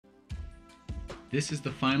This is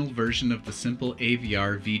the final version of the simple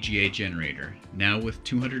AVR VGA generator, now with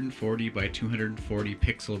 240 by 240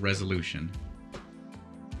 pixel resolution.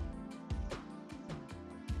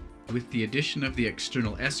 With the addition of the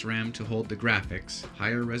external SRAM to hold the graphics,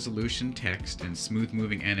 higher resolution text and smooth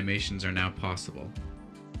moving animations are now possible.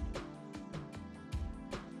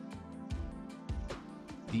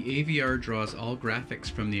 The AVR draws all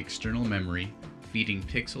graphics from the external memory, feeding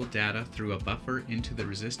pixel data through a buffer into the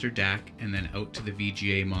resistor DAC and then out to the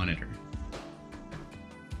VGA monitor.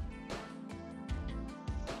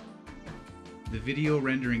 The video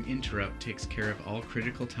rendering interrupt takes care of all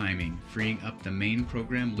critical timing, freeing up the main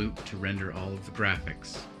program loop to render all of the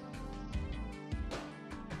graphics.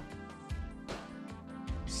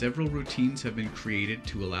 Several routines have been created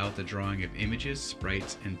to allow the drawing of images,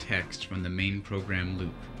 sprites, and text from the main program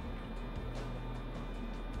loop.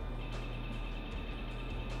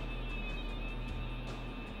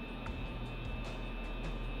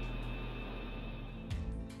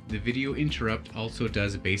 The video interrupt also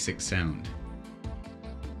does basic sound.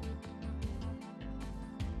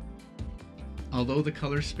 Although the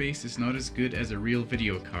color space is not as good as a real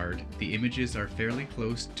video card, the images are fairly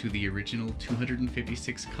close to the original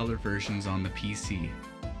 256 color versions on the PC.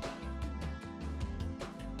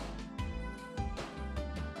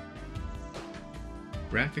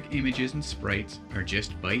 Graphic images and sprites are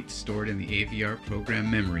just bytes stored in the AVR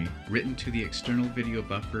program memory, written to the external video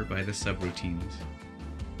buffer by the subroutines.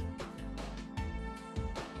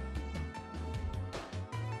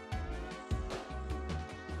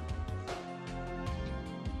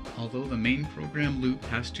 Although the main program loop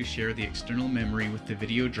has to share the external memory with the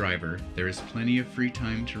video driver, there is plenty of free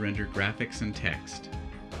time to render graphics and text.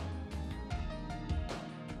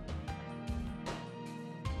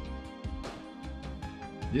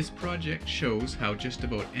 This project shows how just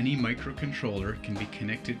about any microcontroller can be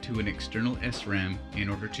connected to an external SRAM in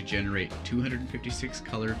order to generate 256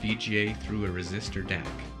 color VGA through a resistor DAC.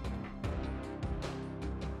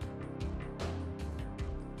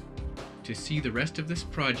 To see the rest of this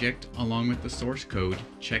project along with the source code,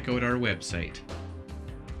 check out our website.